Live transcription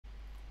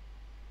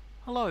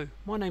Hello,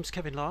 my name's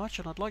Kevin Large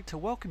and I'd like to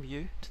welcome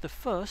you to the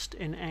first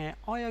in our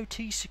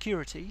IoT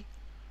security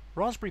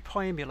Raspberry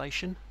Pi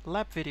emulation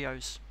lab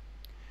videos.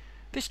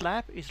 This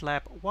lab is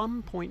lab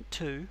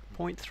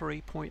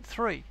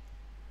 1.2.3.3,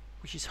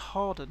 which is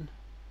Harden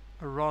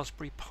a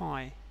Raspberry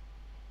Pi.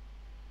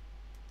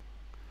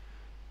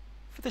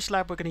 For this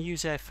lab we're going to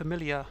use our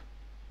familiar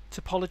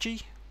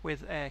topology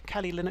with our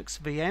Kali Linux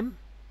VM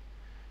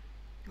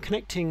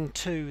connecting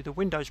to the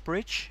Windows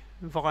bridge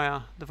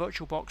via the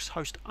VirtualBox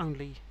host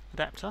only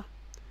adapter.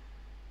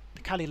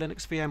 The Kali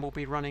Linux VM will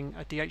be running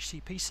a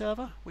DHCP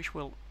server which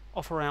will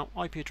offer out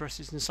IP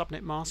addresses and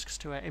subnet masks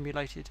to our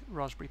emulated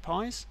Raspberry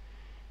Pis.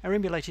 Our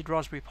emulated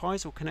Raspberry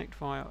Pis will connect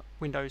via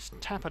Windows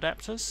tap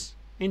adapters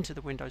into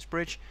the Windows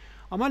bridge.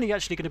 I'm only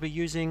actually going to be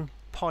using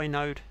Pi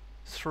Node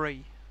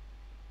 3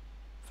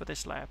 for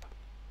this lab.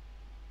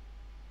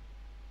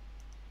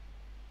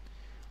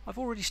 I've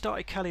already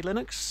started Kali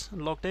Linux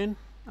and logged in,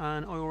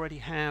 and I already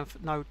have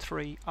Node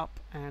 3 up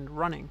and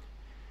running.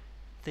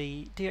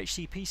 The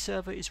DHCP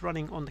server is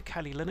running on the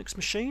Kali Linux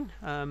machine.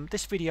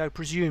 This video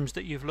presumes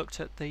that you've looked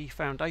at the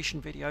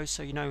foundation videos,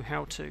 so you know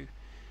how to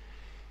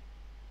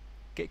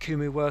get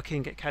Kumu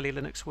working, get Kali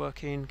Linux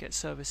working, get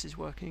services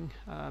working,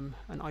 and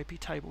IP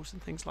tables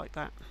and things like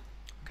that.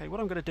 Okay, what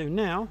I'm going to do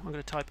now, I'm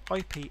going to type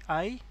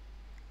IPA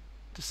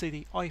to see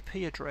the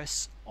IP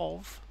address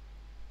of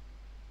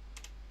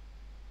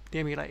the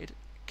emulated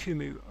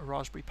Kumu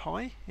Raspberry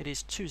Pi. It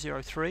is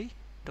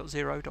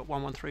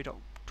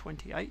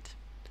 203.0.113.28.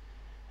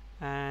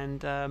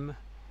 And I'm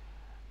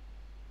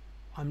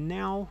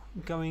now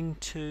going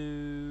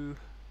to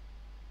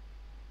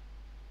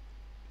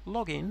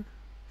log in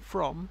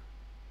from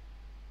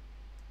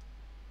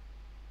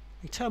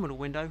a terminal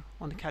window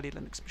on the Kali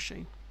Linux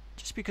machine,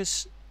 just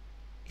because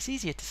it's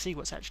easier to see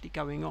what's actually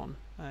going on.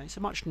 It's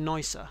a much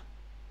nicer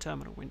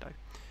terminal window.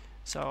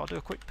 So I'll do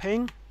a quick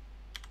ping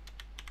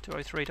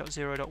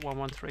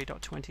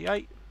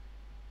 203.0.113.28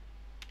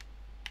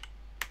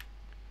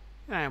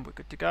 and we're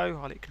good to go.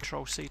 I'll hit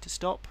Control C to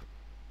stop.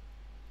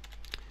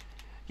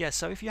 Yeah,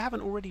 so if you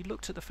haven't already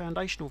looked at the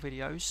foundational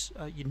videos,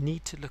 you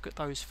need to look at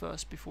those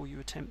first before you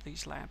attempt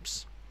these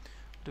labs.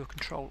 I'll do a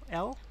Control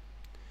L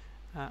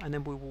and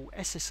then we will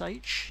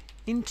SSH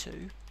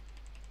into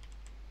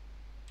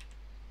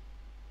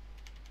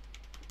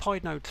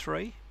Pi Node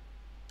 3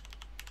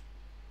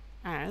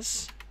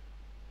 as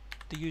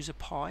the user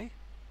Pi.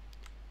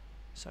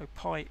 So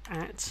Pi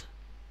at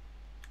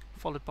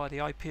followed by the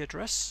IP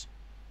address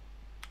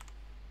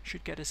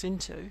should get us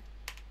into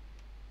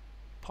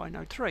Pi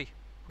Node 3.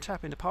 We'll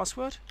tap in the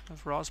password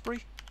of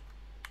Raspberry.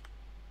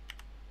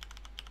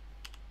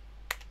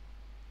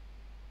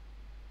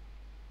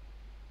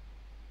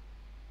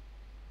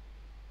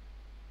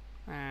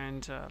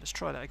 And let's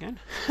try that again.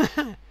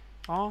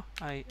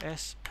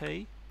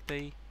 RASPBERRY.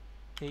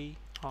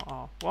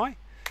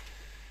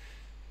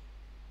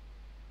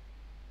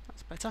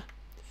 That's better.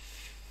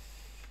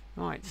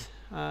 Right,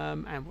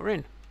 and we're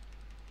in.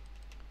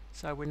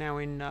 So we're now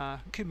in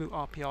Kumu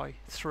RPI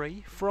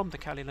 3 from the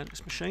Kali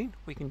Linux machine.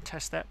 We can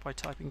test that by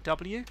typing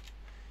W,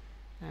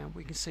 and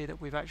we can see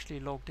that we've actually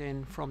logged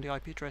in from the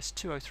IP address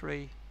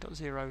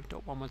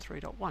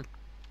 203.0.113.1.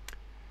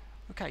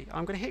 Okay,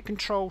 I'm going to hit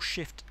Control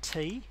Shift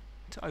T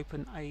to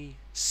open a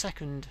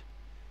second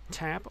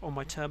tab on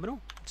my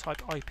terminal. I'll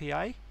type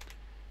IPA,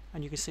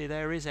 and you can see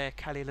there is our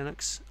Kali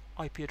Linux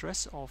IP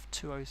address of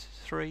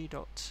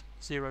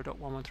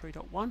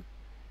 203.0.113.1.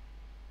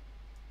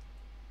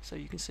 So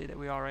you can see that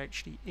we are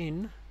actually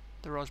in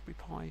the Raspberry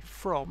Pi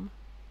from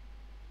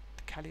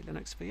the Kali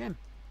Linux VM.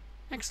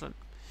 Excellent.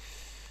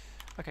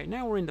 Okay,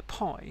 now we're in the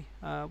Pi.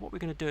 What we're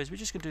going to do is we're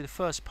just going to do the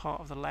first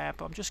part of the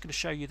lab. I'm just going to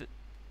show you that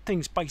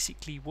things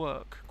basically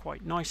work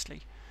quite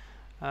nicely.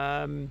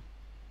 I'm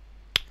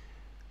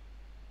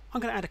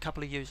going to add a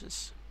couple of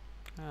users.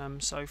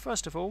 So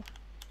first of all,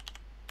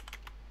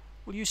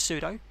 we'll use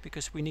sudo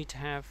because we need to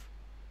have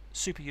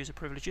super user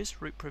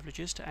privileges, root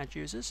privileges to add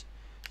users.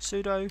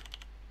 Sudo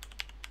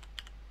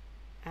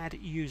add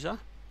user,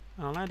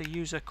 and I'll add a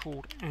user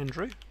called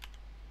Andrew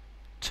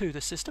to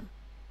the system.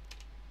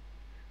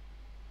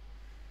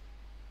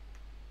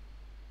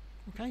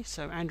 Okay,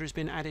 so Andrew's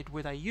been added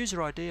with a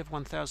user ID of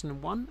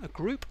 1001, a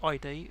group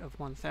ID of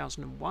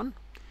 1001.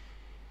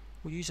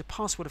 We'll use a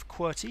password of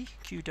QWERTY,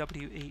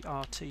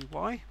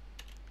 QWERTY,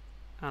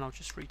 and I'll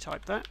just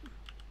retype that.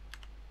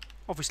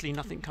 Obviously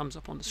nothing comes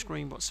up on the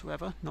screen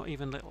whatsoever, not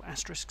even little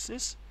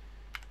asterisks.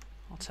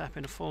 I'll tap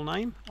in a full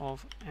name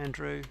of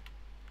Andrew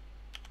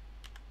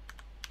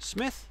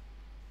Smith,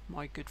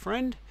 my good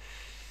friend,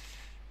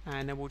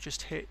 and then we'll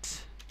just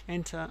hit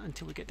enter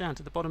until we get down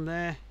to the bottom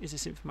there. Is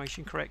this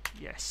information correct?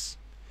 Yes.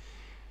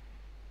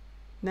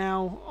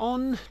 Now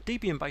on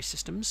Debian based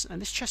systems, and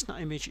this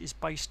chestnut image is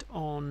based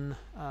on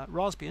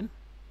Raspbian,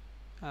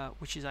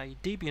 which is a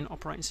Debian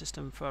operating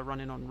system for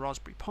running on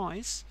Raspberry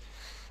Pis.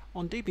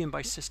 On Debian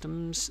based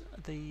systems,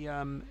 the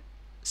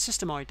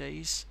system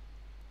IDs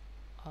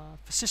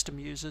for system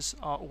users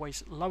are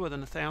always lower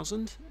than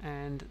 1000,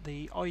 and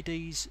the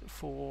IDs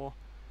for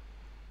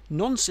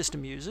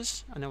Non-system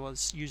users, in other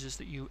words users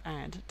that you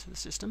add to the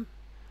system,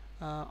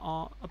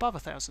 are above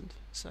 1,000.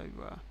 So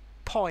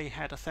Pi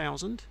had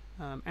 1,000,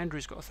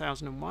 Andrew's got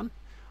 1,001.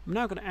 I'm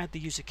now going to add the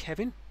user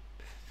Kevin,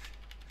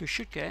 who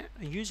should get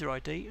a user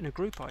ID and a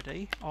group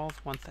ID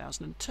of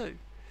 1002. There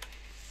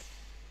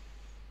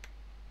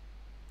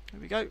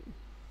we go.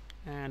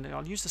 And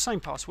I'll use the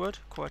same password,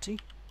 QWERTY.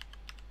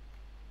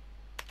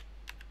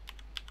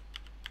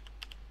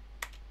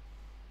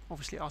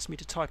 Obviously it asks me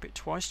to type it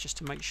twice just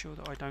to make sure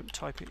that I don't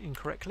type it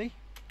incorrectly,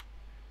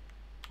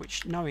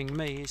 which, knowing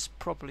me, is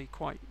probably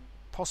quite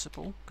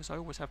possible because I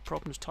always have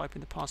problems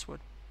typing the password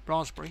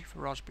Raspberry for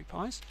Raspberry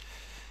Pis.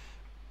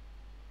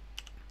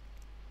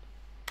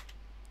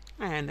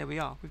 And there we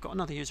are, we've got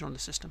another user on the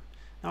system.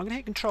 Now I'm going to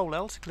hit Control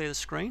L to clear the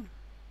screen.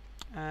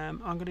 I'm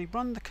going to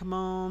run the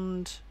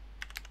command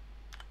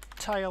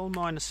tail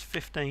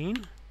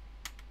 -15.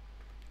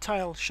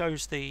 Tail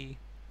shows the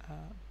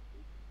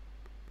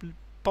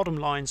bottom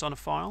lines on a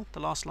file, the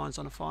last lines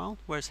on a file,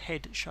 whereas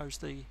head shows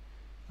the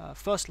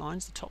first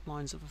lines, the top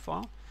lines of a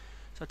file.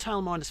 So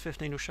tail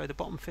 -15 will show the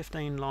bottom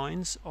 15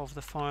 lines of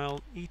the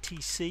file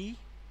etc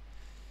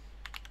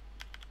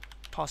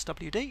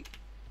parsewd,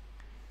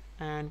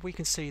 and we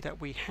can see that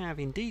we have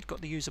indeed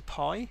got the user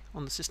Pi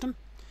on the system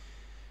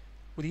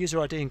with a user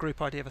ID and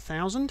group ID of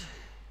 1,000.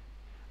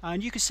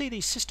 And you can see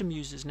these system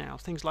users now,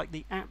 things like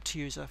the apt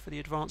user for the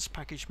advanced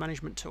package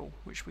management tool,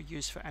 which we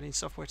use for adding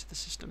software to the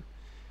system,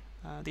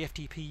 the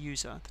FTP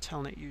user, the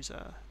telnet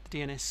user, the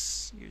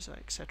DNS user,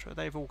 etc.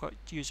 They've all got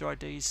user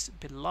IDs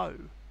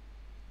below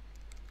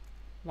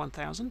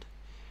 1,000.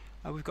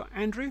 We've got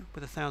Andrew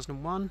with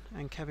 1,001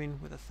 and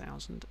Kevin with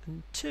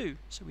 1,002.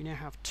 So we now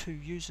have 2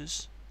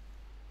 users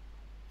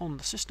on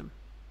the system.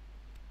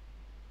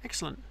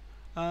 Excellent.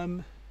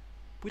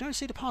 We don't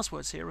see the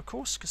passwords here, of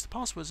course, because the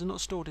passwords are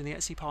not stored in the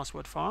etc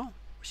password file,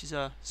 which is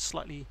a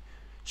slightly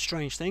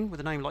strange thing.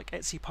 With a name like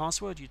etc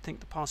password, you'd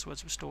think the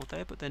passwords were stored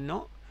there, but they're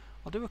not.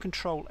 I'll do a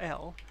Control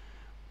L.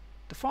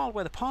 The file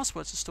where the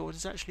passwords are stored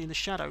is actually in the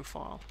shadow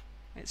file,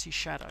 etc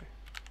shadow.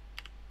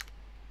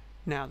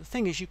 Now the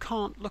thing is, you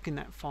can't look in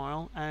that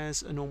file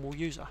as a normal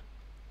user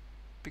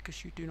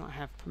because you do not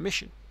have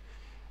permission.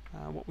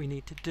 What we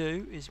need to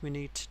do is we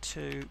need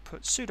to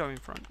put sudo in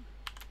front,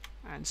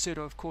 and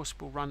sudo of course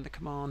will run the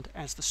command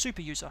as the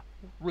super user,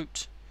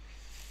 root.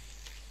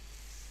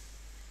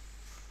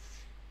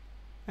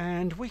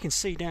 And we can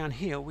see down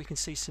here, we can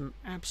see some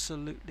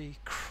absolutely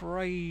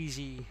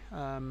crazy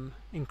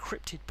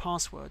encrypted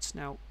passwords.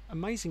 Now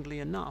amazingly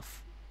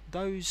enough,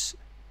 those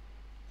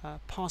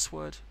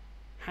password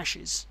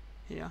hashes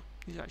here,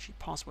 these are actually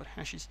password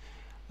hashes,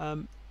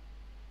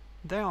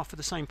 they are for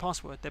the same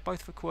password. They're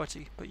both for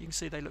QWERTY, but you can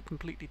see they look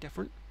completely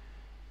different,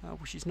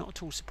 which is not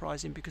at all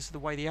surprising because of the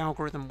way the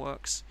algorithm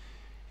works.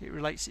 It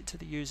relates it to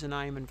the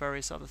username and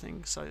various other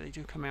things, so they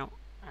do come out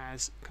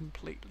as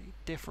completely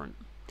different.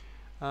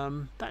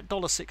 That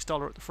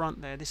 $6 at the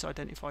front there, this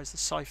identifies the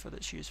cipher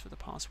that's used for the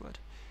password.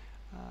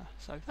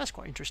 So that's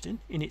quite interesting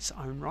in its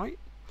own right.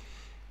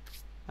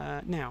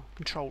 Now,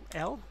 Control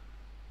L.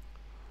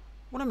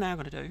 What I'm now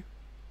going to do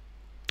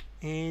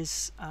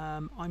is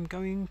I'm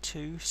going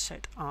to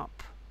set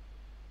up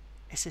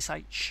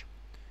SSH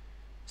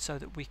so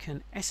that we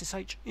can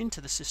SSH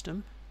into the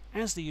system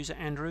as the user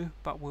Andrew,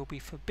 but will be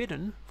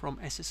forbidden from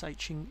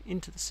SSHing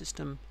into the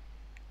system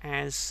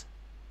as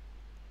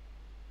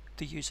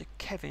the user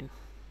Kevin.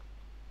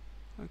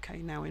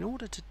 Okay, now in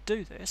order to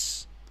do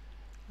this,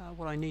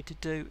 what I need to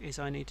do is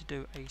I need to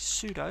do a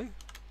sudo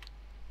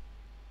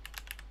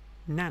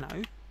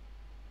nano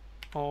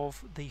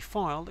of the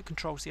file that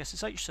controls the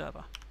SSH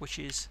server, which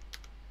is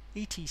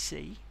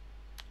etc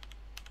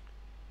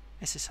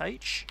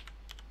ssh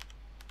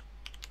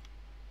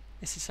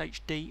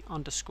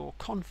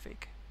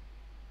sshd_config.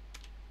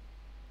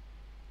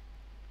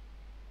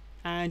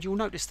 And you'll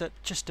notice that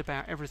just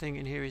about everything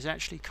in here is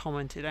actually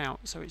commented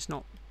out, so it's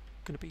not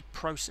going to be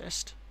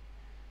processed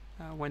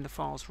when the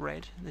file's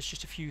read. There's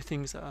just a few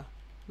things that are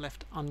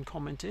left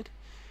uncommented.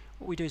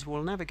 What we do is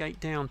we'll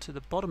navigate down to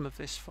the bottom of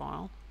this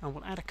file and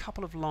we'll add a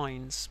couple of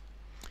lines,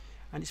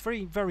 and it's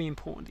very, very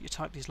important that you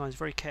type these lines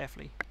very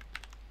carefully.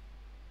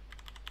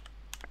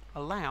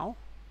 Allow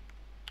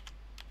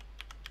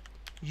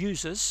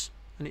users,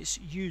 and it's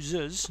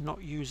users,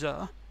 not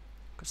user,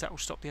 because that will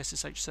stop the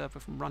SSH server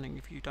from running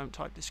if you don't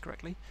type this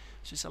correctly.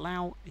 So it's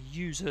allow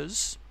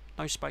users,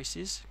 no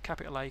spaces,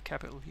 capital A,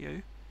 capital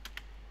U,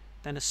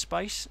 then a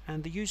space,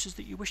 and the users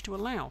that you wish to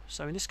allow.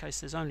 So in this case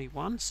there's only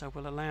one, so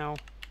we'll allow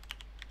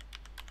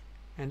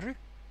Andrew.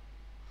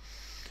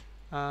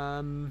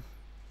 And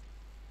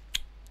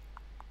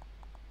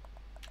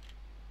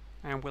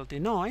we'll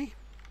deny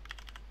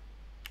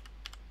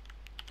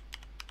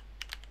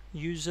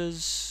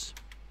users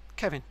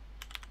Kevin.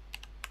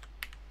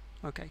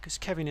 Okay, because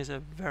Kevin is a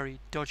very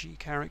dodgy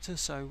character,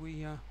 so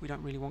we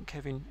don't really want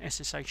Kevin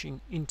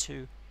SSHing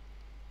into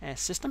our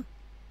system.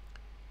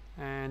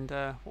 And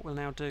what we'll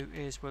now do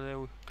is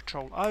we'll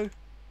Control O,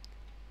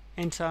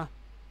 Enter,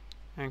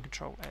 and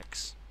Control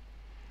X.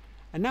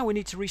 And now we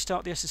need to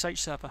restart the SSH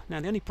server.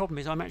 Now the only problem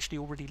is I'm actually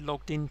already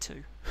logged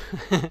into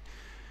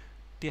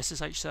the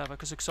SSH server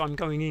because I'm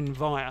going in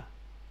via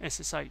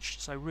SSH.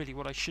 So really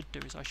what I should do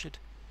is I should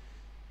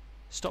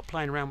stop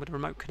playing around with the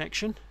remote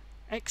connection,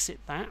 exit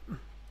that,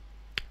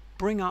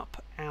 bring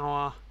up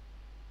our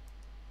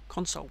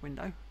console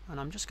window, and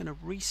I'm just going to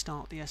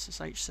restart the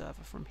SSH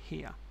server from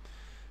here.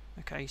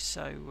 Okay,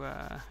 so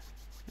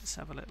let's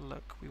have a little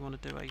look. We want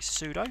to do a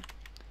sudo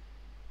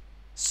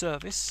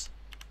service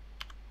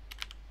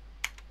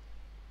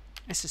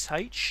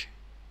SSH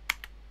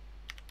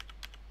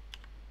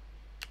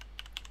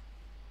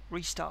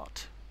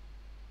restart.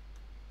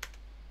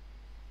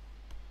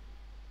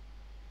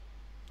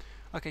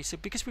 Okay, so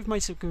because we've made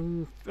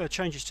some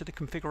changes to the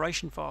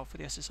configuration file for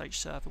the SSH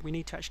server, we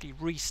need to actually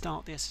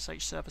restart the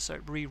SSH server so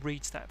it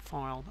rereads that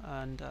file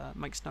and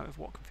makes note of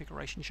what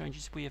configuration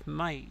changes we have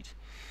made.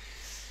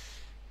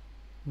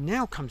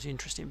 Now comes the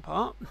interesting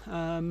part.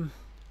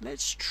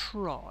 Let's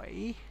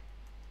try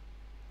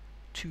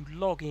to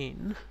log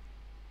in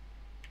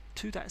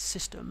to that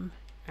system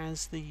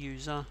as the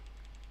user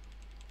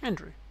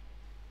Andrew.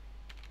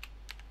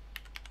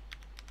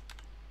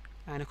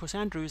 And of course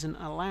Andrew is an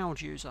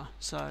allowed user,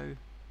 so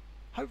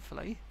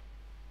hopefully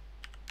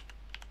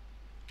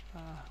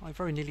I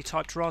very nearly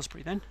typed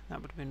Raspberry then,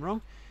 that would have been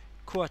wrong.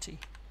 QWERTY.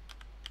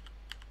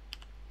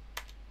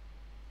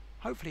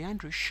 Hopefully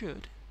Andrew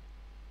should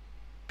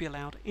be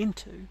allowed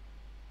into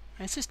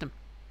a system.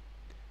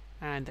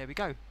 And there we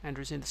go,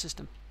 Andrew's in the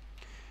system.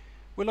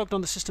 We're logged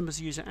on the system as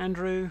the user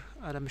Andrew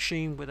at a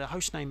machine with a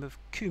hostname of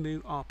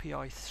Kumu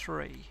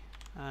RPI3.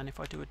 And if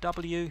I do a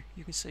W,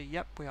 you can see,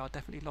 yep, we are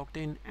definitely logged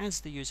in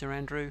as the user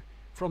Andrew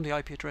from the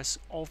IP address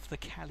of the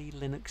Kali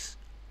Linux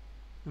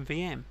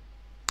VM.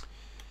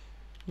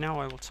 Now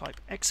I will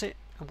type exit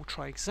and we'll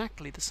try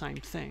exactly the same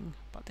thing,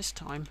 but this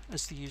time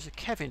as the user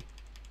Kevin.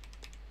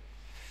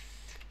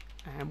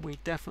 And we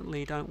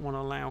definitely don't want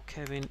to allow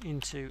Kevin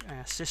into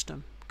our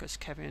system because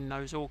Kevin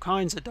knows all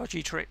kinds of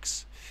dodgy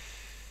tricks.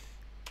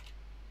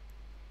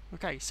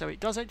 Okay, so it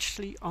does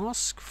actually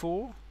ask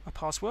for a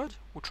password.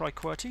 We'll try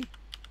QWERTY.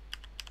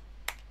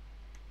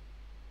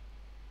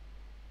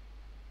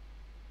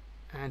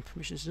 And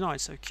permissions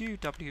denied, so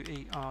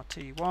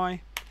QWERTY,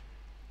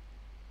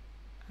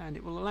 and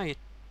it will allow you,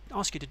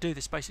 ask you to do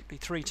this basically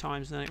 3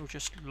 times, and then it will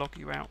just log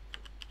you out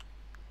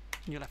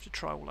and you'll have to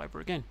try all over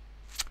again.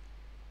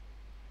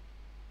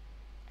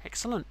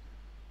 Excellent.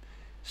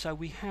 So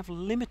we have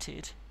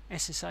limited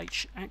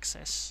SSH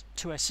access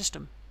to our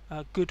system,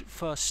 a good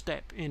first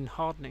step in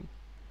hardening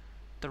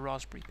the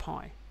Raspberry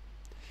Pi.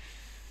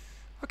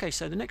 Okay,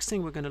 so the next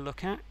thing we're going to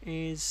look at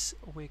is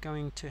we're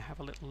going to have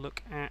a little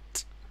look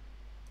at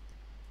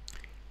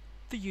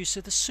the use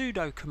of the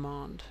sudo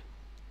command.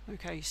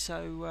 Okay,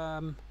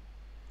 so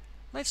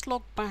let's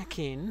log back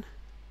in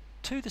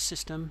to the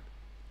system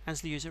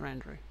as the user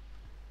Andrew.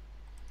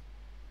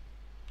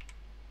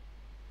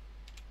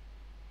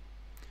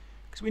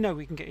 Because we know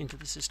we can get into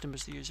the system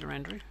as the user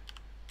Andrew,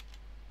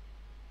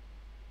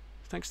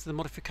 thanks to the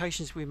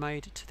modifications we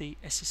made to the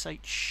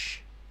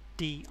sshd_config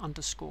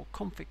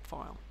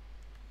file.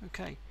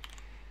 Okay.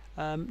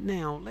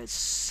 Now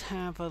let's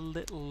have a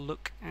little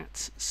look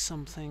at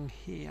something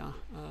here.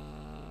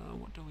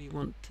 What do we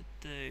want to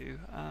do?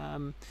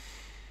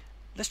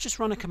 Let's just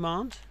run a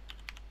command.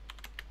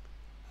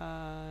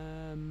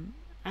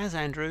 As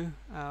Andrew,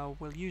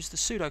 we'll use the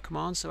sudo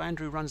command, so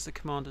Andrew runs the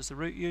command as the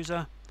root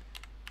user,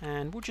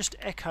 and we'll just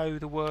echo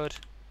the word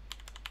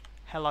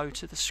hello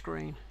to the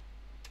screen.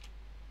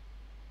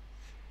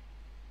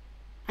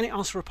 And it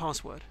asks for a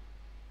password.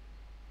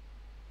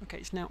 Okay,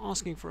 it's now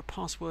asking for a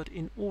password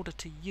in order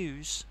to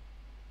use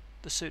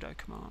the sudo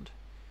command.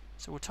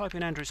 So we'll type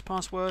in Andrew's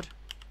password,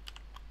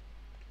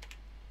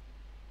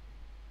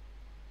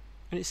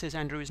 and it says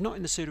Andrew is not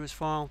in the sudoers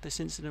file, this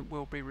incident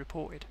will be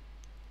reported.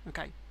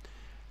 Okay,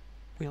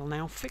 we'll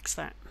now fix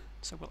that.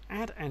 So we'll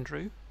add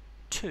Andrew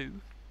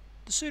to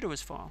the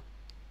sudoers file.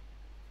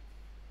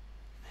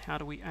 How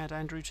do we add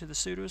Andrew to the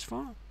sudoers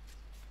file?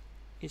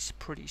 It's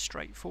pretty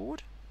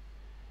straightforward.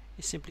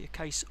 It's simply a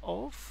case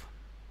of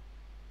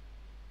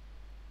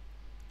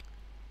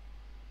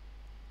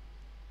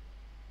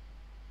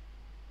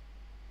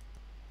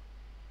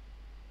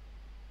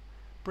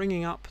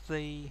bringing up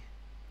the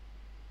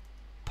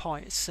Pi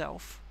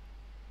itself,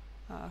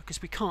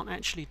 because we can't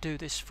actually do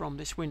this from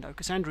this window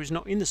because Andrew's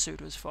not in the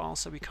sudoers file,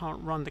 so we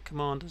can't run the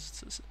command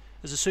as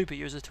a super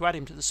user to add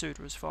him to the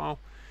sudoers file,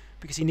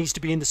 because he needs to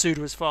be in the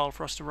sudoers file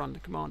for us to run the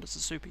command as a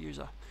super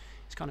user.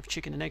 It's kind of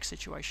chicken and egg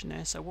situation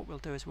there. So what we'll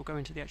do is we'll go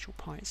into the actual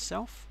Pi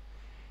itself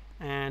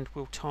and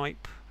we'll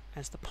type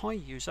as the Pi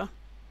user,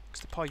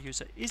 because the Pi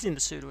user is in the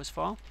sudoers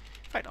file.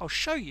 In fact, I'll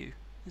show you,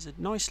 there's a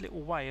nice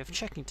little way of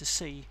checking to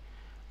see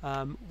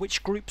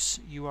which groups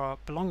you are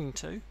belonging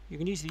to. You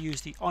can easily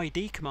use the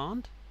ID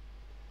command,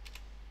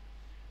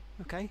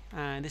 okay,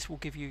 and this will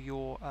give you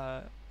your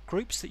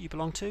groups that you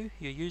belong to,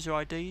 your user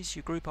IDs,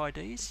 your group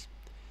IDs,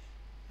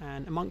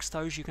 and amongst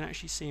those you can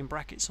actually see in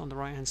brackets on the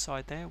right hand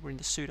side there, we're in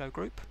the sudo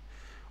group,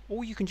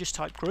 or you can just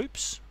type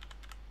groups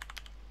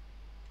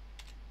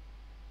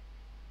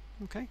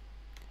Okay,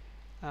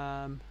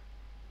 and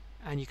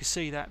you can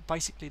see that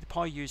basically the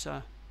Pi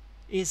user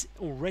is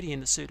already in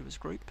the sudoers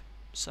group,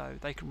 so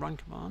they can run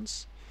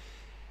commands.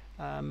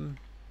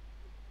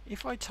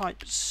 If I type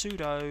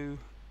sudo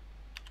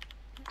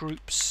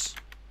groups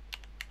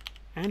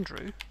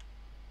Andrew,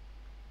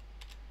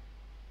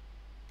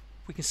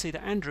 we can see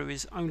that Andrew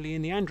is only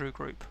in the Andrew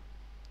group.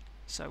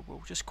 So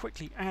we'll just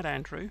quickly add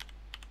Andrew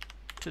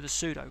to the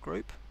sudo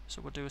group.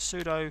 So we'll do a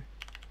sudo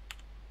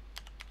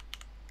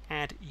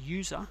add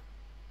user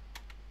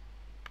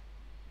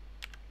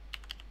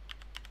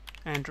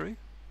Andrew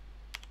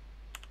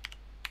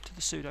to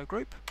the sudo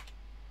group.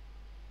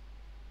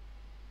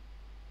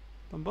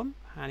 Boom, boom,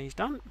 and he's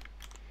done.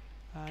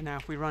 Now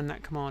if we run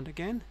that command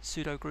again,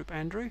 sudo group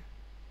Andrew,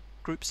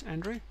 groups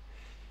Andrew,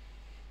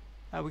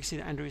 we can see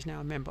that Andrew is now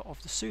a member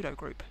of the sudo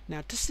group.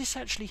 Now does this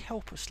actually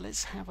help us?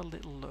 Let's have a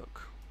little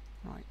look.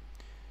 Right,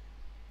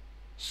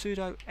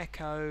 sudo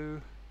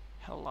echo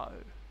hello.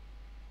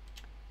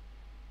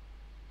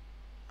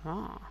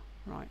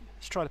 Right,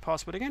 let's try the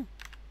password again.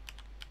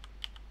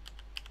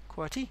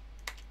 QWERTY.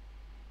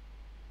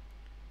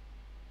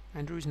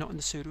 Andrew is not in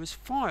the sudoers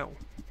file.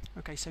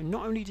 Okay, so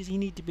not only does he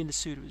need to be in the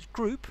sudoers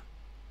group,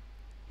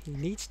 he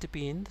needs to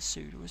be in the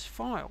sudoers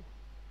file.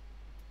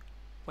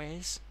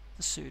 Where's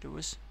the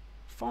sudoers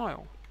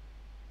file?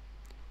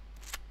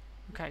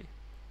 Okay,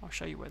 I'll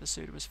show you where the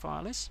sudoers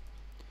file is.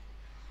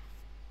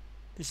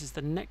 This is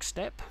the next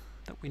step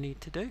that we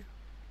need to do.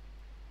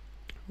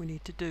 We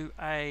need to do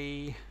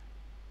a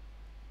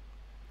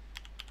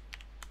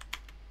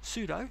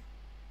sudo,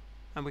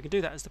 and we can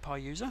do that as the Pi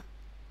user.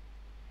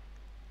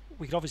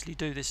 We could obviously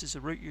do this as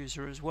a root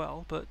user as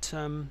well, but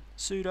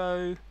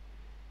sudo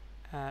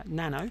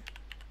nano,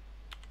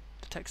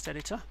 the text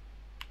editor,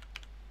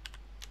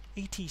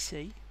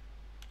 etc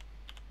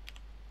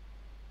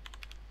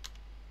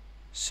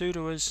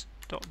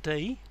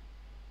sudoers.d,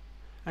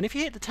 and if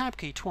you hit the tab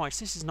key twice,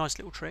 this is a nice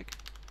little trick.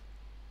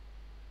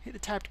 Hit the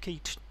tab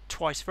key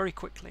twice very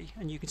quickly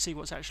and you can see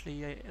what's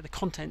actually the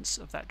contents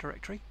of that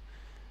directory.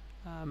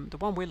 The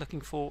one we're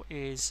looking for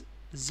is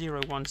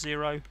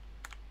 010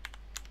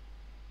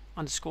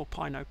 underscore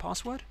pi no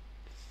password.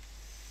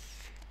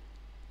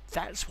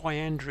 That's why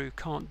Andrew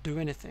can't do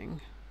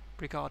anything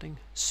regarding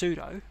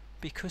sudo,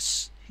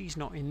 because he's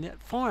not in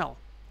that file.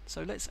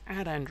 So let's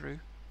add Andrew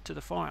to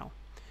the file.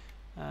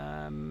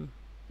 And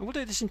we'll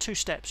do this in 2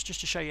 steps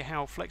just to show you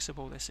how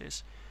flexible this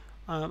is.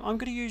 I'm going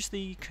to use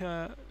the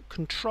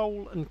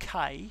Control and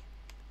K,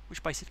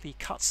 which basically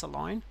cuts a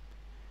line,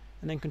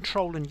 and then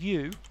Control and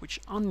U,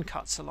 which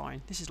uncuts a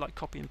line. This is like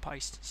copy and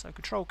paste. So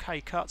Control K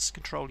cuts,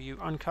 Control U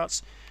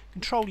uncuts,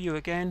 Control U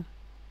again,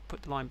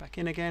 put the line back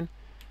in again.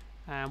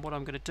 And what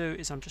I'm going to do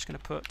is I'm just going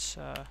to put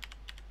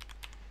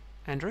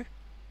Andrew.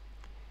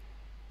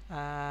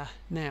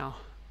 Now,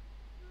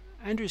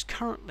 Andrew is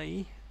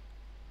currently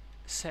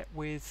set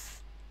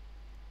with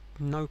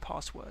no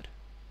password.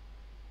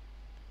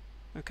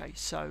 Okay,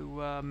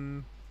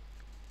 so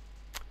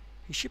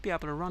he should be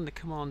able to run the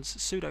commands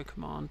sudo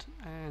command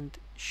and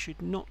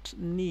should not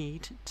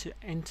need to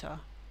enter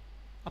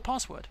a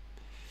password.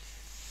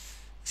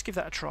 Let's give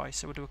that a try.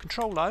 So we'll do a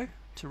Control O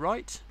to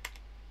write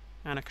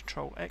and a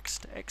Control X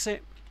to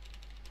exit.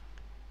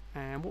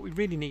 And what we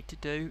really need to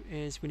do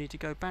is we need to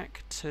go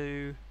back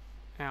to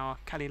our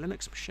Kali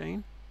Linux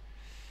machine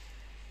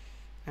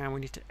and we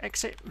need to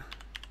exit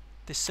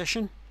this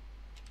session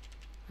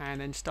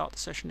and then start the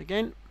session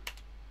again.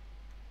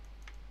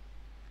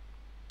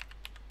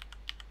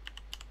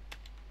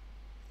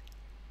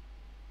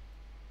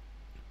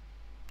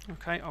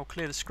 Okay, I'll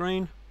clear the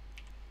screen.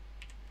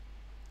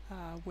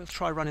 We'll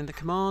try running the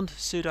command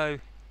sudo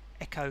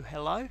echo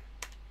hello,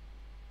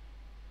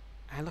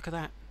 and look at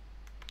that,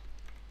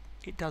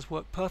 it does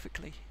work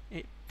perfectly.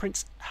 It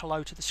prints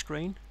hello to the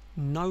screen,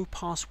 no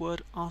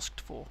password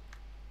asked for.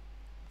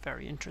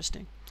 Very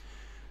interesting.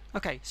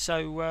 Okay,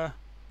 so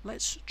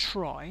let's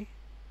try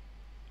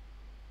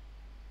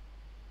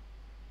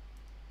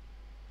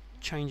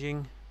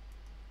changing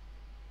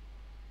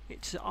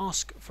it to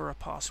ask for a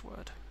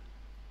password.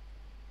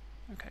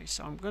 Okay,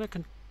 so I'm going to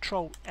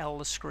Control L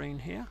the screen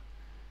here.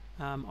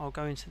 I'll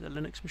go into the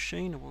Linux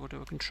machine and we'll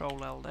do a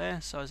Control L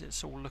there so as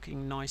it's all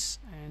looking nice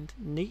and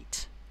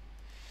neat.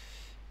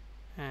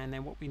 And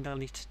then what we now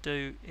need to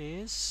do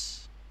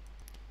is,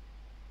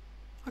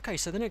 okay,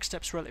 so the next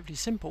step's relatively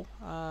simple.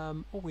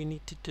 All we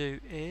need to do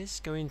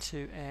is go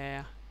into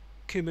our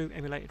QEMU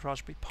emulated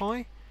Raspberry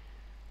Pi,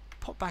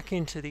 pop back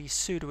into the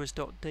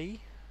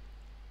sudoers.d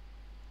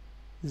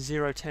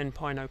 010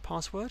 pi no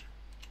password,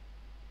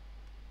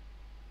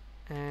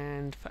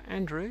 and for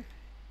Andrew,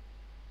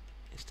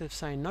 instead of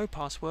saying no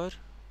password,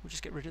 we'll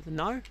just get rid of the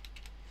no.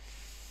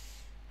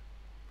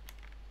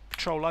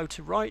 Control O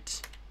to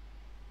write,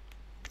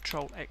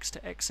 Control X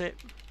to exit,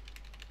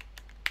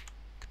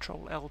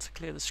 Control L to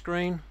clear the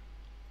screen.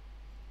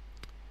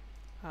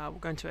 We'll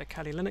go into our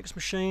Kali Linux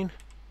machine,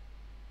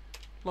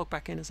 log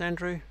back in as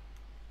Andrew,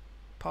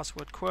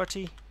 password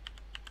QWERTY.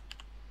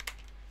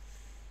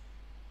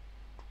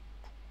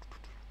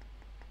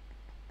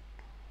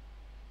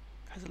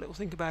 Has a little little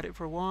think about it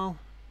for a while,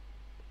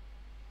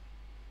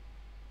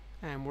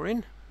 and we're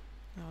in.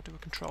 I'll do a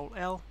Control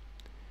L,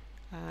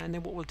 and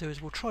then what we'll do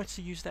is we'll try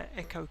to use that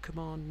echo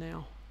command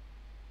now,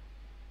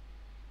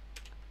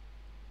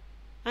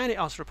 and it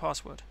asks for a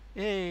password.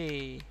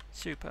 Yay,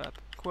 superb,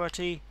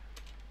 QWERTY,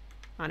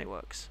 and it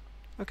works.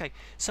 Okay,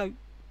 so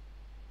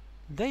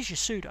there's your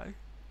sudo.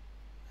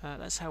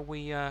 That's how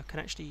we can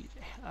actually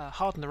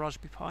harden the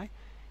Raspberry Pi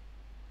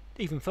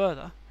even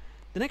further.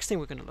 The next thing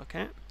we're going to look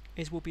at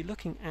is we'll be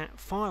looking at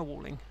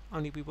firewalling,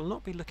 only we will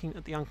not be looking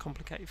at the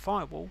uncomplicated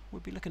firewall, we'll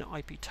be looking at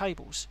IP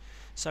tables.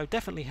 So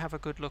definitely have a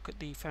good look at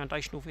the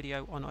foundational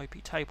video on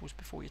IP tables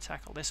before you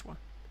tackle this one.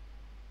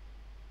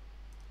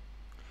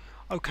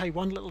 Okay,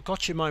 one little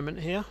gotcha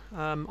moment here.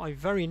 I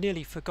very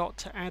nearly forgot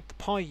to add the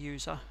Pi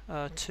user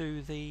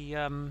to the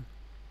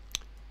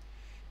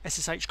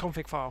SSH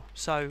config file.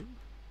 So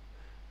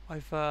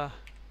I've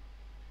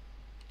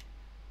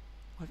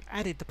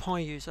added the Pi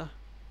user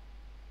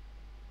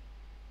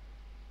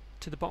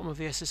to the bottom of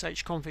the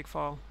SSH config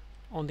file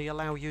on the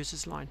allow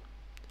users line.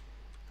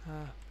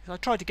 I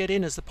tried to get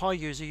in as the Pi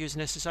user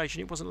using SSH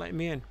and it wasn't letting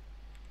me in,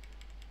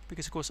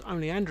 because of course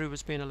only Andrew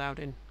was being allowed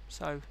in.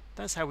 So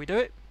that's how we do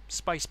it,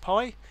 space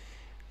Pi,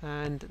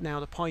 and now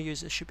the Pi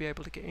user should be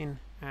able to get in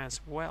as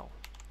well.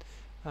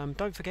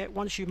 Don't forget,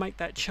 once you make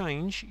that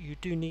change you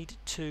do need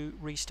to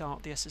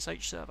restart the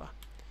SSH server.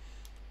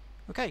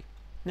 Okay,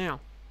 now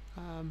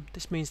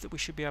this means that we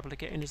should be able to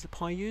get in as the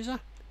Pi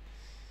user.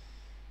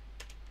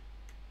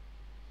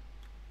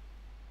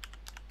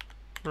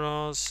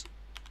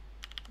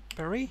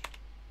 Raspberry.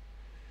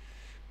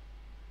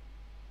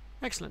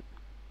 Excellent.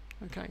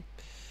 Okay.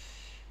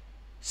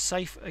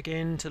 Safe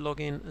again to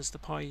log in as the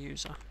Pi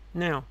user.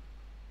 Now,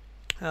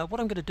 what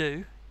I'm going to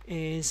do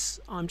is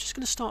I'm just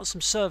going to start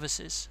some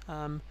services.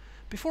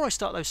 Before I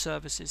start those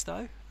services,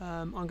 though,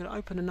 I'm going to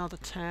open another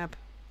tab.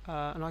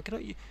 And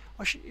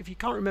if you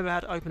can't remember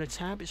how to open a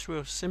tab, it's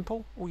real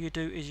simple. All you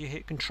do is you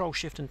hit Control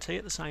Shift and T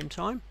at the same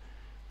time,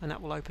 and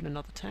that will open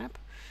another tab.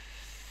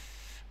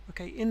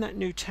 Okay, in that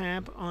new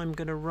tab I'm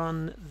going to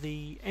run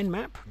the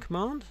nmap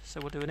command, so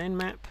we'll do an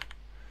nmap,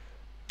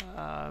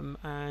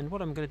 and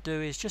what I'm going to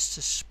do is, just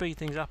to speed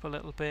things up a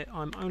little bit,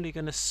 I'm only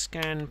going to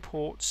scan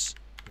ports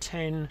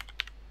 10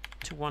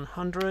 to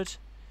 100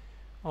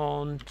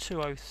 on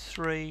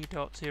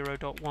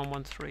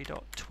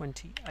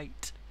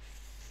 203.0.113.28.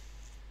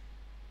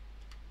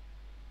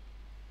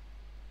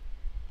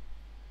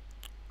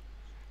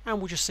 and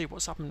we'll just see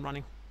what's up and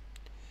running.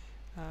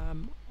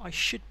 I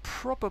should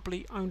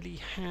probably only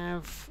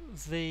have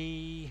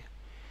the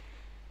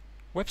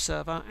web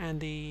server and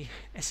the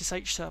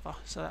SSH server,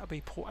 so that'll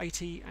be port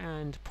 80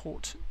 and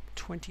port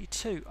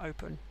 22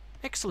 open.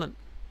 Excellent,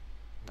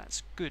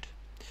 that's good.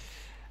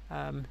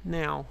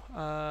 Now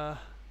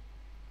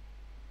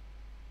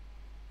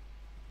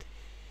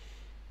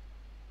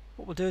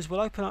what we'll do is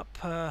we'll open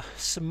up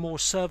some more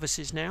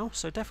services now,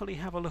 so definitely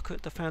have a look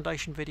at the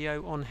foundation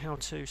video on how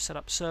to set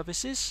up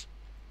services.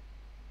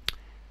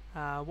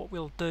 What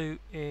we'll do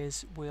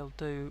is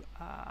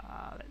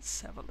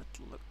let's have a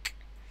little look.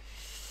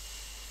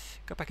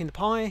 Go back into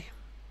Pi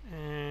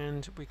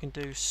and we can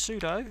do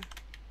sudo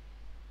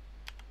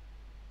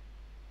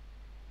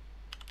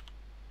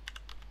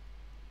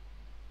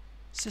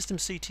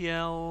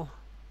systemctl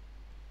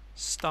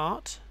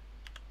start,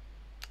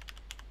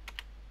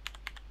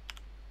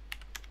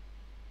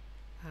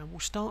 and we'll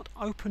start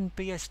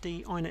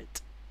openbsd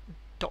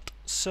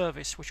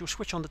inet.service, which will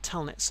switch on the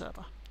telnet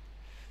server.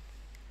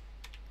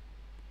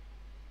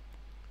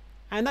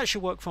 And that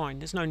should work fine.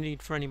 There's no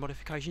need for any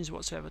modifications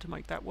whatsoever to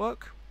make that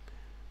work.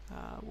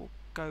 We'll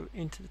go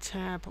into the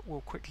tab,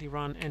 we'll quickly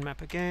run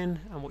nmap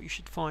again, and what you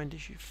should find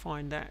is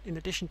that in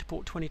addition to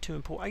port 22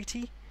 and port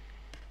 80,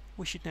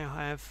 we should now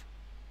have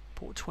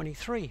port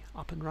 23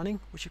 up and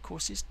running, which of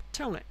course is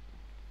telnet.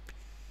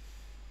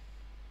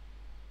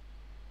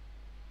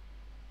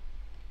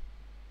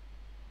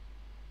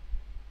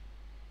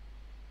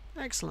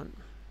 Excellent.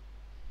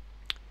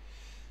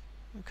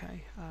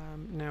 Okay,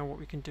 now what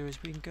we can do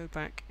is we can go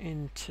back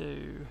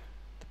into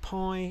the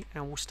Pi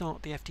and we'll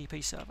start the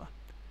FTP server.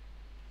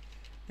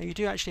 Now you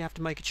do actually have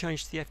to make a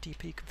change to the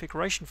FTP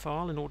configuration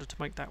file in order to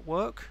make that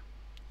work.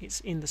 It's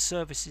in the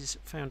services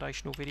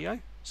foundational video,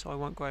 so I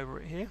won't go over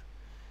it here.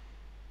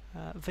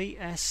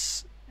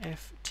 VSFTPD.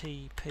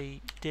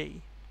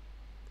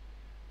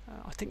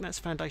 I think that's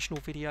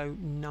foundational video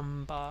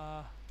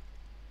number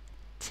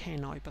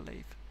 10, I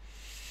believe.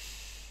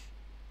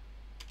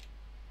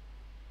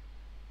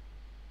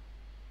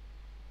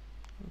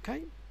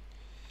 Okay,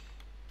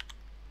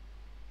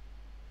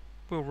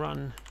 we'll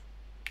run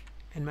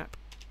nmap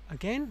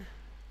again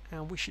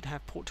and we should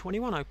have port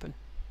 21 open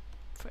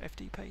for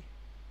FTP.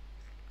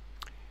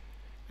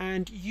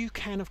 And you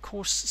can of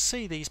course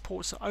see these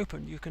ports are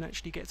open. You can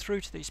actually get through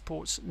to these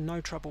ports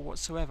no trouble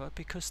whatsoever,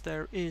 because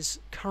there is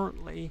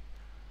currently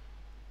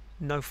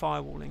no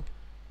firewalling.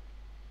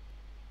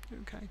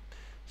 Okay,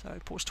 so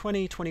ports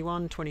 20,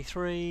 21,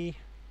 23,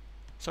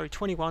 sorry,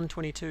 21,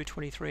 22,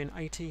 23 and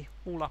 80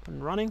 all up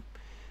and running.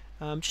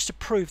 Just to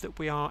prove that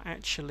we are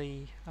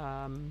actually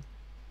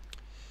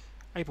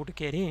able to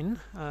get in,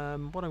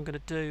 what I'm going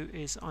to do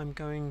is I'm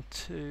going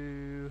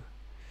to,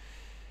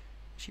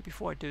 actually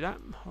before I do that,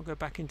 I'll go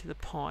back into the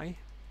Pi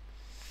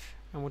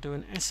and we'll do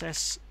an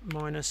SS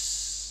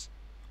minus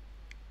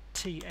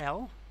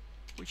TL,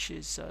 which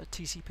is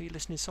TCP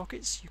listening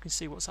sockets. You can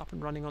see what's up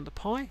and running on the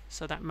Pi,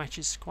 so that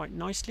matches quite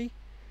nicely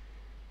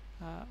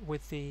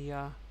with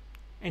the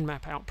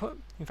Nmap output.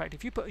 In fact,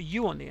 if you put a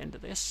U on the end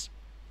of this,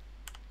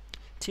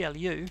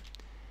 TLU,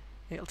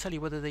 it'll tell you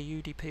whether they're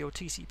UDP or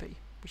TCP,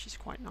 which is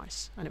quite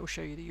nice, and it will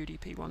show you the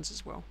UDP ones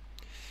as well.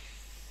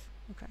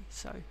 Okay,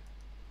 so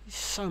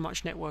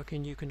much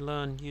networking you can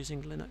learn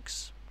using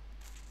Linux.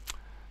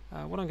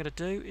 What I'm going to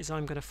do is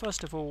I'm going to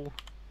first of all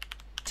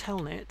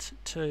telnet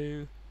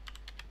to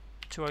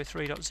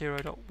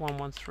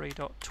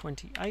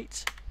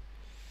 203.0.113.28,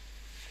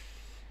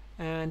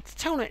 and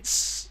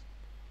telnet's,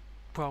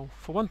 well,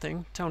 for one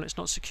thing, telnet's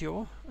not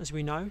secure, as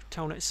we know.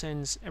 Telnet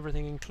sends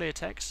everything in clear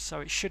text,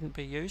 so it shouldn't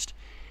be used.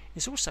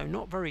 It's also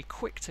not very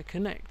quick to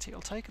connect.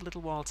 It'll take a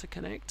little while to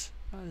connect.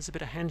 There's a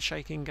bit of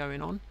handshaking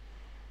going on,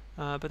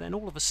 but then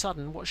all of a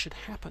sudden what should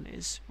happen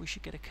is we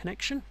should get a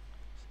connection,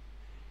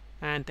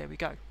 and there we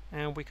go,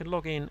 and we can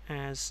log in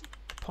as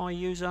a Pi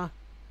user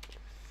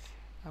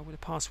with a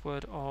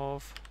password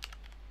of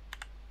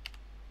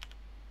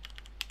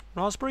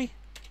Raspberry,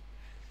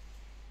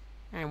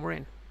 and we're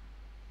in.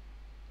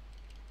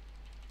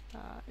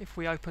 If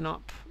we open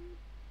up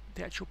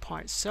the actual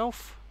Pi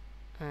itself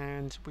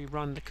and we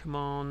run the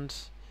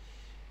command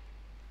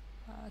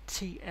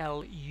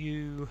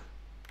TLU,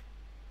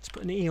 let's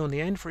put an E on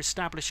the end for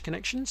established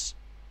connections,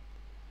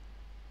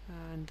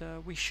 and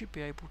we should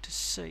be able to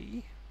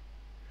see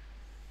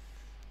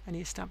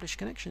any established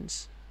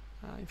connections.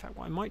 In fact,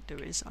 what I might do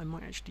is I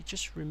might actually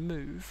just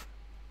remove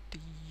the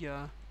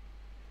U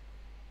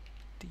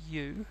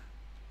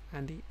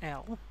and the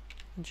L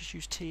and just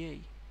use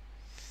TE.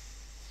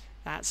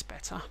 That's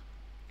better.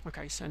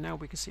 Okay, so now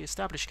we can see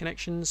established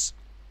connections.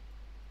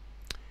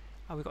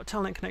 We've got a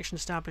telnet connection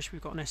established, we've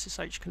got an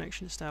SSH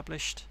connection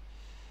established,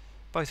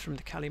 both from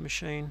the Kali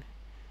machine.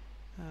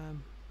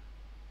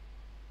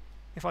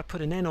 If I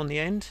put an N on the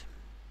end,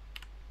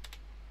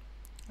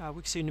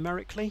 we can see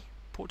numerically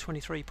port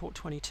 23, port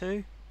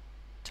 22,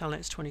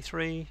 telnet's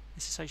 23,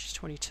 SSH is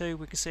 22.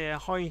 We can see our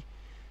high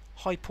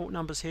port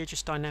numbers here,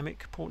 just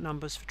dynamic port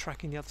numbers for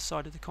tracking the other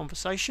side of the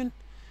conversation.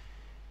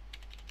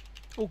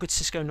 All good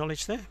Cisco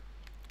knowledge there.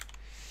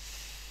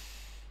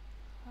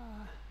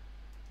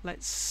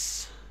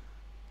 Let's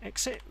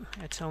exit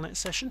our telnet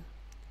session,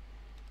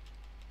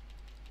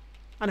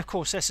 and of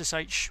course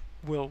SSH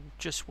will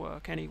just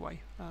work anyway.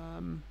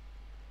 Now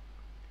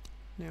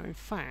in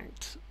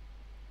fact,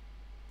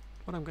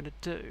 what I'm going to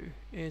do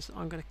is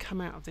I'm going to come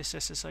out of this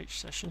SSH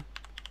session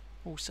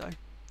also,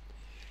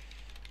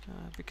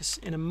 because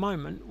in a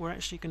moment we're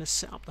actually going to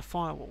set up the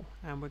firewall,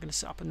 and we're going to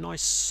set up a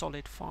nice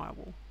solid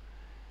firewall.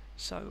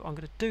 So I'm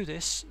going to do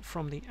this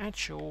from the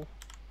actual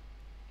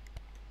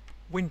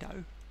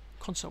window,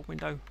 console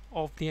window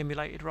of the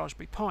emulated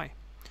Raspberry Pi.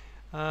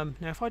 Now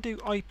if I do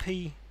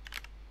IP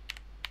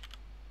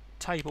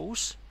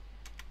tables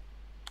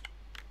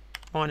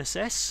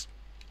 -S,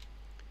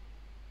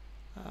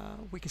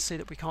 we can see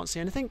that we can't see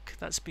anything.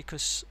 That's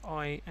because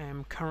I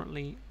am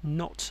currently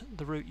not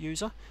the root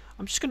user.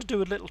 I'm just going to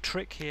do a little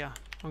trick here.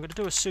 I'm going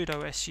to do a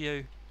sudo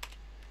su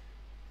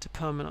to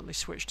permanently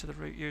switch to the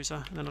root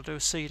user, and then I'll do a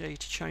cd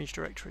to change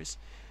directories.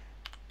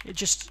 It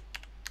just,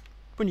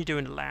 when you're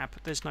doing a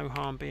lab, there's no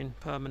harm being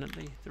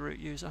permanently the root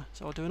user.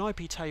 So I'll do an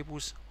IP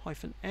tables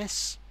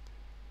 -S,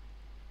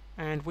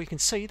 and we can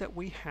see that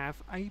we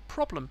have a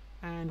problem.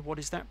 And what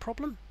is that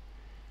problem?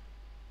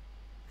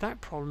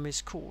 That problem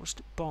is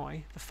caused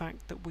by the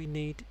fact that we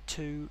need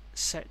to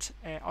set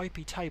our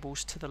IP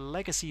tables to the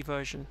legacy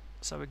version.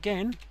 So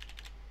again,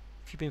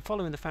 if you've been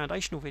following the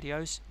foundational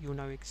videos, you'll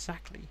know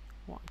exactly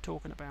what I'm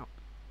talking about.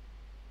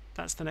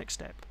 That's the next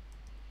step.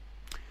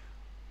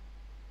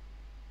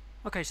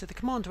 Okay, so the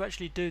command to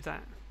actually do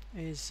that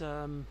is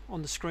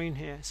on the screen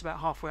here. It's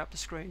about halfway up the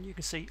screen. You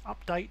can see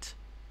update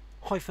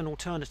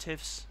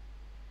 -alternatives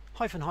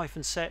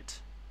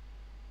 --set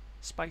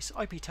space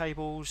IP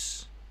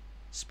tables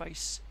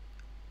space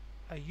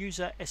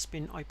user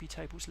sbin IP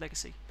tables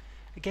legacy.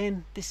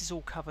 Again, this is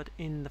all covered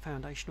in the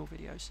foundational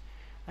videos.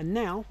 And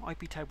now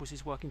IP tables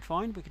is working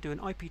fine. We could do an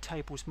IP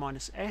tables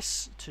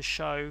 -S to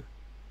show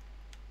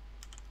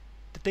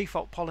the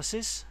default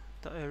policies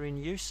that are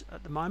in use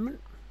at the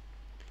moment.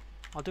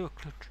 I'll do a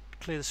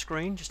clear the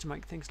screen just to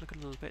make things look a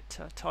little bit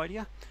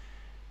tidier.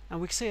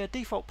 And we can see our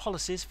default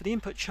policies for the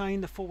input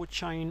chain, the forward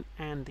chain,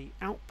 and the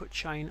output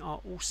chain are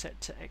all set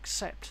to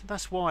accept.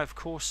 That's why, of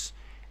course,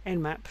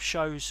 Nmap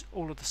shows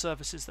all of the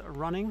services that are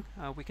running.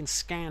 We can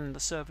scan the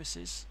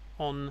services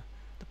on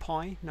the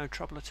Pi, no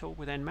trouble at all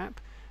with Nmap,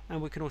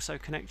 and we can also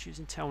connect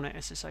using Telnet,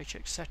 SSH,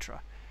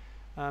 etc.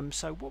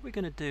 So what we're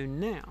going to do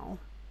now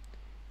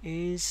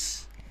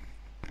is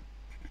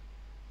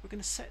we're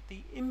going to set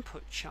the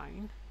input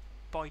chain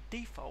by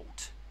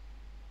default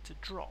to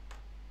drop.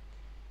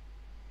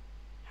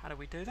 How do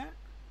we do that?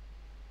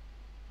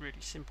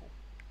 Really simple.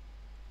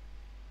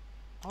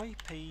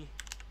 IP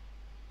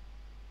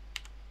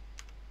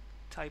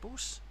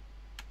tables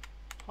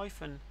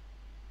hyphen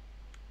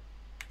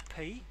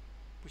P,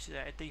 which is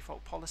our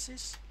default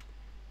policies,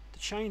 the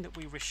chain that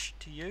we wish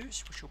to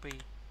use, which will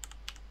be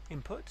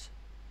input,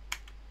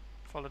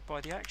 followed by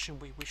the action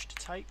we wish to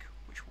take,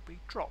 which will be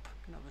drop,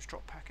 in other words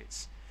drop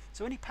packets.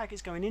 So any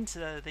packets going into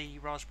the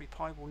Raspberry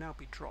Pi will now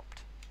be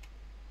dropped.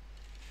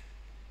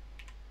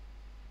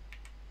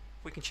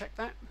 We can check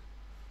that,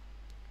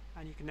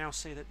 and you can now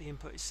see that the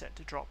input is set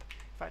to drop.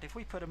 In fact, if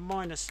we put a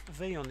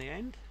 -V on the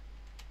end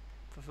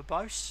for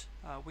verbose,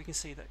 we can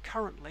see that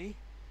currently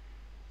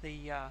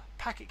the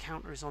packet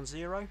counter is on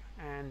 0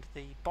 and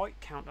the byte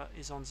counter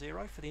is on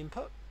 0 for the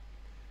input,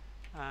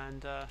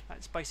 and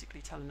that's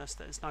basically telling us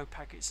that there's no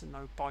packets and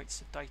no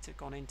bytes of data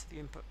gone into the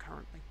input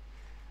currently.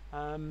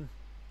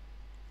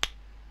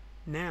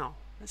 Now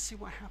let's see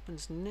what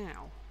happens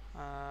now.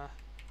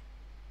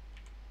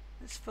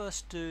 Let's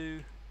first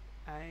do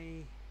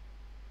a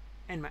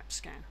Nmap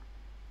scan.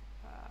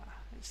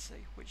 Let's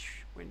see,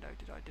 which window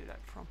did I do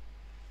that from?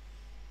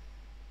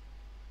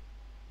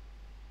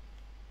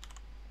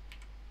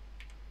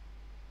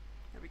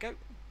 There we go.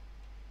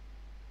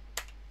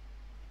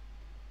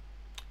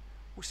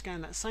 We'll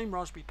scan that same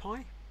Raspberry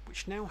Pi,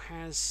 which now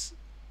has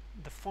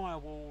the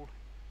firewall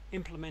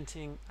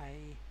implementing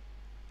a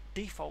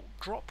default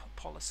drop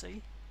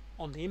policy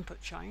on the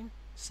input chain.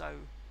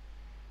 So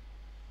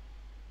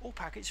all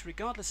packets,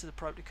 regardless of the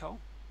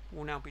protocol,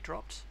 will now be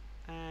dropped,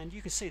 and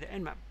you can see that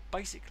Nmap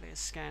basically has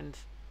scanned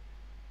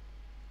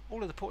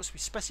all of the ports we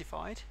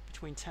specified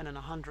between 10 and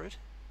 100,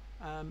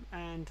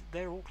 and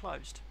they're all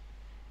closed.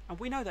 And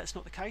we know that's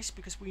not the case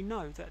because we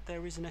know that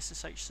there is an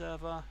SSH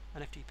server,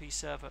 an FTP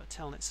server, a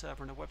telnet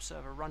server and a web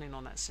server running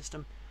on that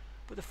system,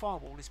 but the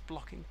firewall is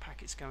blocking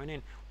packets going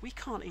in. We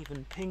can't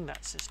even ping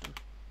that system.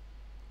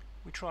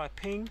 We try a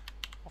ping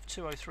of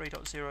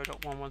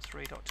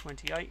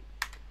 203.0.113.28.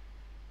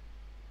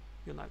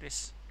 You'll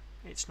notice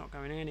it's not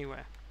going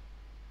anywhere.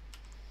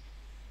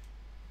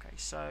 Okay,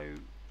 so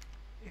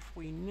if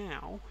we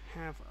now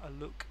have a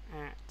look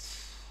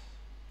at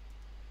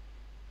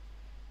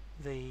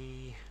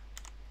the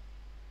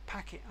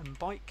packet and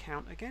byte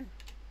count again,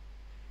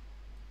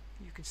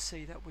 you can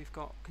see that we've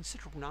got a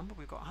considerable number.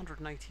 We've got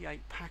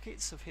 188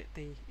 packets have hit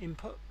the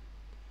input.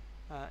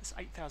 It's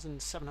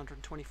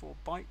 8,724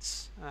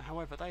 bytes.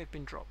 However, they have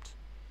been dropped.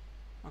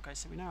 Okay,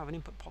 so we now have an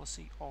input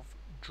policy of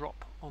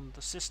drop on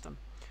the system.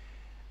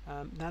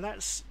 Now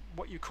that's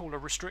what you call a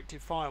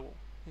restrictive firewall.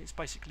 It's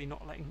basically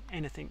not letting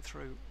anything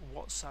through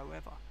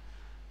whatsoever.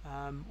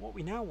 What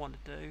we now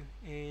want to do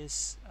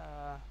is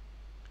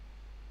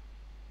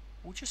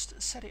we'll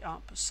just set it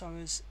up so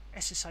as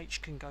SSH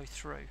can go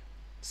through.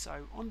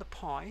 So on the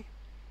Pi,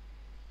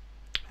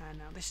 and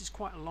now this is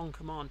quite a long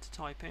command to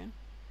type in,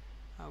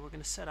 we're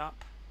going to set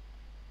up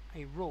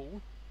a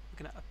rule. We're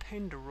going to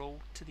append a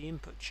rule to the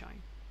input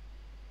chain.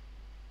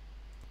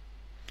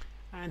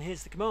 And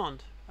here's the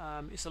command.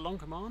 It's a long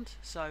command.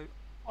 So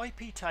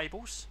IP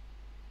tables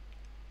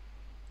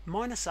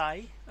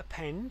 -a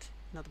append,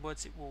 in other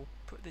words it will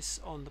put this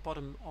on the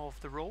bottom of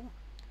the rule,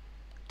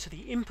 to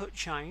the input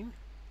chain,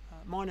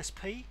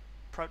 -p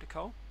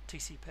protocol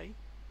TCP,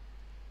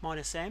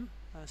 -m,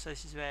 so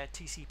this is our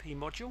TCP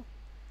module,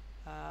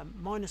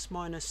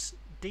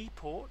 -d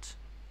port,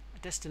 a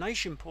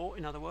destination port.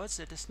 In other words,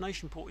 the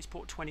destination port is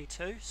port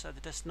 22, so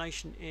the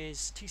destination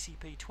is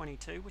TCP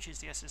 22, which is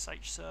the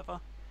SSH server.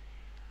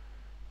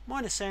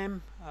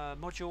 -m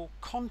module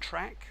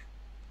contract,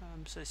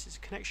 so this is a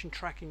connection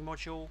tracking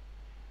module,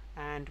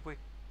 and we're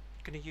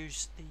going to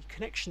use the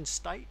connection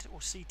state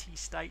or CT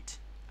state.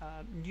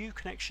 New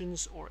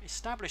connections or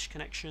established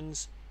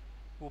connections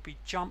will be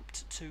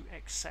jumped to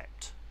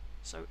accept.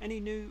 So any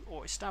new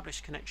or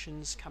established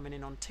connections coming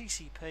in on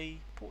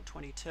TCP port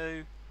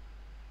 22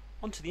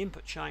 onto the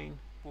input chain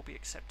will be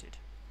accepted.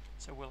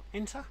 So we'll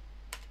enter,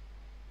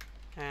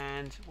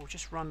 and we'll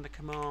just run the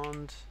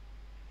command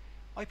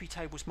IP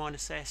tables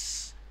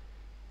 -s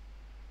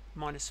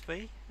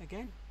 -v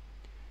again,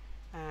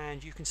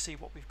 and you can see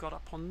what we've got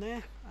up on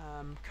there.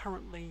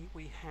 Currently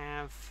we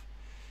have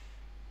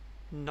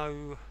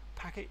no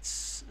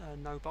packets,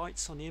 no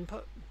bytes on the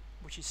input,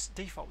 which is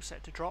default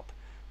set to drop,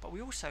 but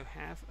we also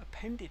have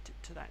appended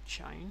to that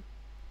chain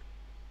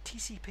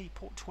TCP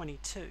port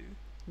 22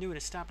 new and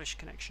established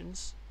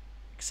connections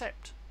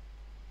accept,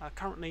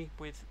 currently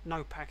with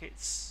no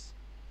packets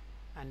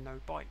and no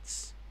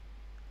bytes.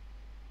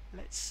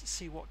 Let's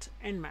see what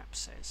Nmap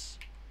says.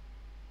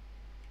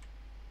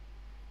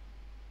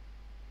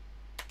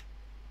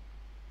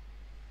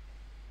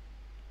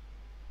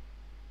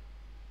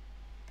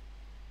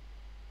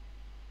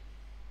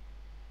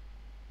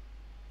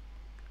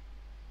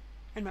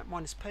 Nmap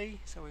 -p,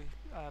 so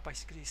we're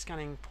basically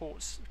scanning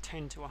ports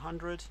 10 to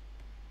 100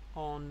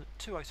 on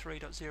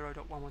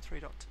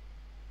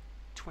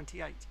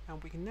 203.0.113.28,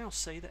 and we can now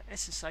see that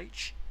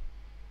SSH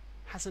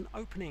has an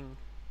opening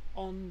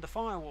on the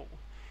firewall.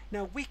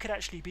 Now we could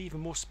actually be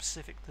even more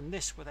specific than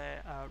this with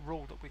our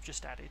rule that we've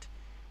just added.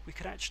 we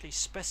could actually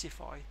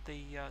specify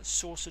the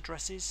source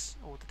addresses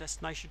or the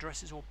destination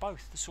addresses, or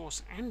both the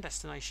source and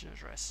destination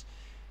address,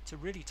 to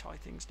really tie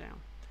things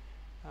down.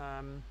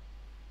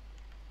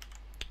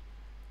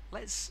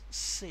 Let's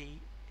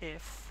see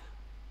if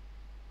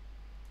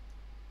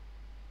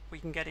we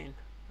can get in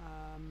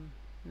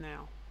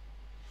now.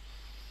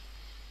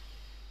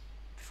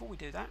 Before we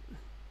do that,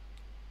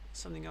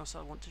 something else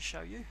I want to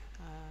show you.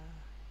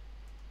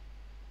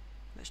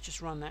 Let's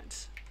just run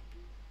that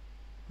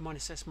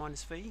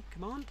 -s-v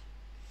command,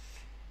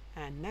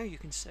 and now you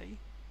can see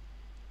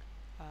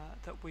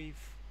that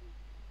we've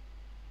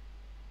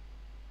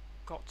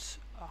got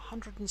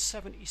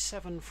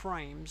 177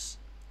 frames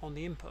on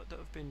the input that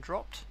have been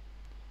dropped.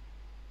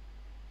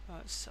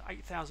 It's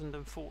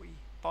 8040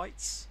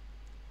 bytes,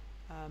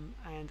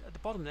 and at the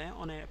bottom there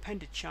on our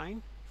appended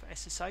chain for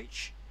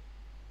SSH,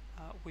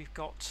 we've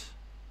got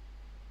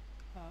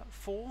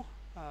 4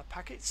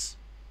 packets.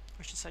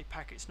 I should say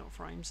packets, not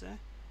frames there,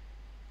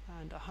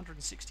 and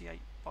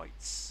 168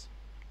 bytes.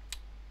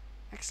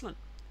 Excellent.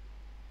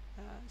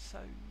 So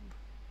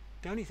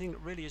the only thing that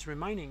really is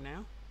remaining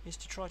now is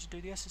to try to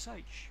do the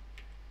SSH.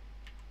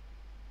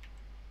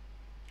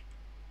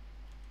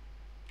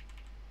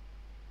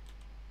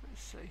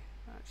 Let's see,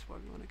 that's where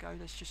we want to go.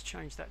 Let's just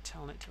change that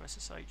telnet to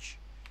SSH.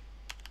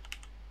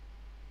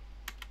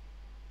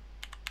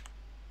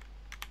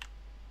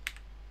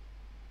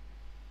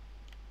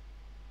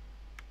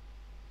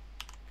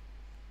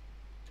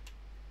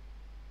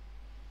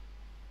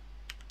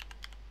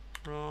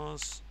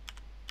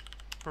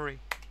 Raspberry,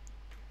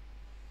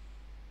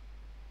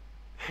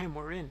 and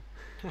we're in.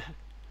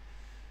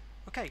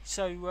 Okay,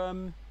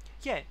 so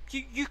yeah,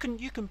 you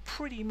can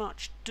pretty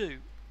much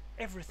do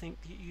everything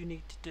that you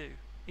need to do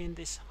in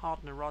this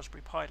Harden and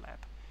Raspberry Pi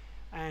lab.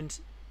 And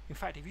in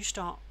fact, if you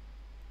start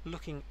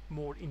looking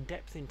more in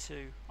depth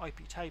into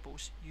IP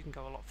tables, you can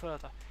go a lot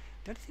further.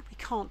 The only thing we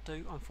can't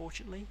do,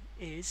 unfortunately,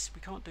 is we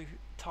can't do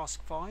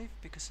task 5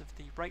 because of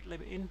the rate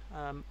limiting.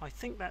 I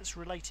think that's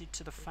related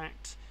to the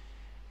fact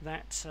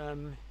that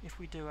if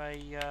we do a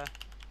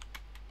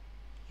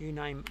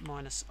uname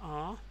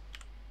 -r,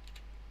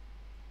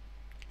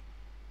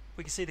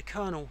 we can see the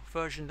kernel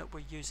version that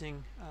we're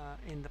using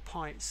in the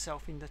Pi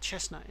itself, in the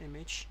chestnut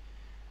image.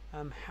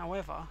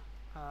 However,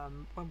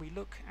 when we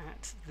look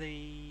at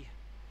the,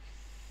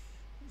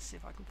 let's see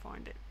if I can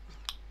find it.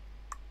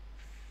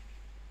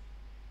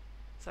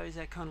 So is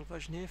our kernel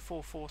version here,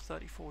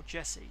 4434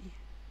 Jesse,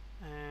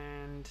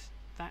 and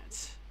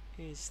that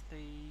is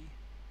the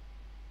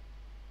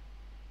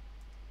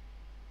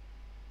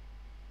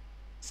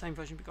same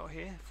version we got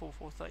here,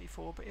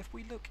 4434. But if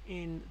we look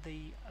in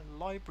the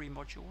library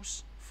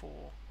modules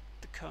for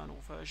the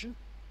kernel version,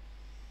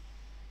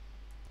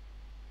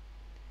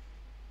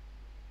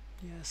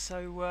 yeah,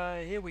 so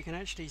here we can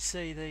actually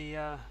see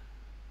the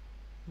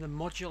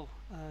module,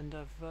 and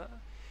of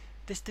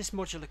this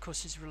module, of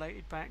course, is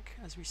related back,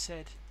 as we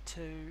said,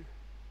 to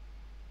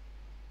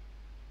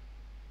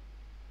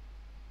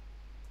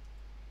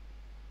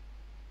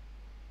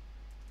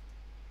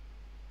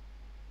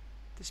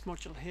this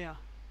module here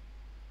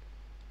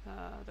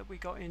that we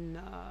got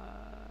in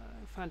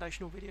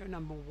foundational video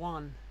number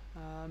 1,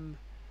 and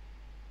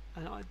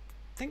I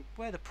think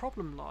where the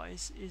problem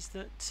lies is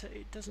that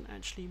it doesn't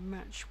actually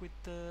match with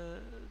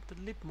the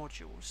lib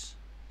modules.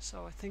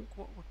 So I think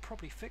what would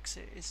probably fix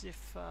it is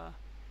if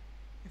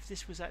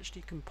this was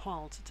actually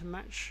compiled to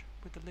match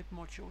with the lib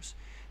modules.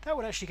 That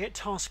would actually get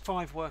task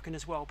 5 working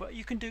as well, but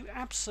you can do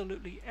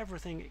absolutely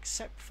everything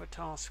except for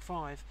task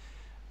 5.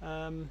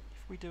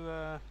 If we do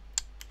a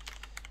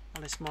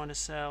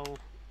ls-l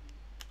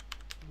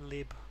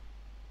lib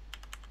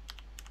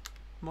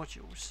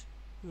modules,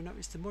 you'll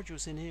notice the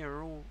modules in here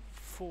are all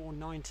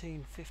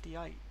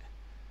 4.19.58,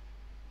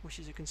 which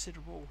is a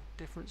considerable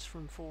difference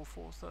from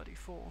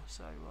 4.4.34.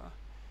 So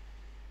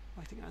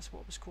I think that's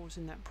what was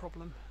causing that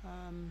problem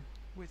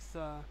with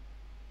the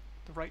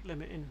rate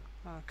limiting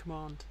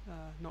command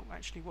not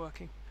actually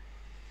working.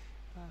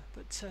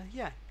 But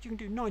yeah, you can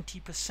do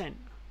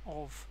 90%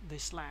 of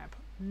this lab,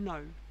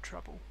 no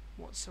trouble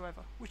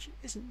whatsoever, which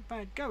isn't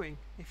bad going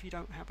if you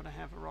don't happen to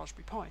have a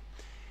Raspberry Pi.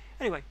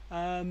 Anyway,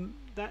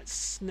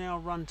 that's now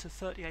run to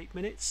 38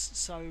 minutes,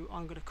 so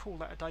I'm going to call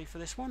that a day for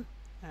this one,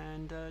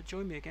 and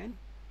join me again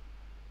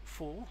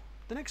for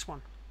the next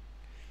one.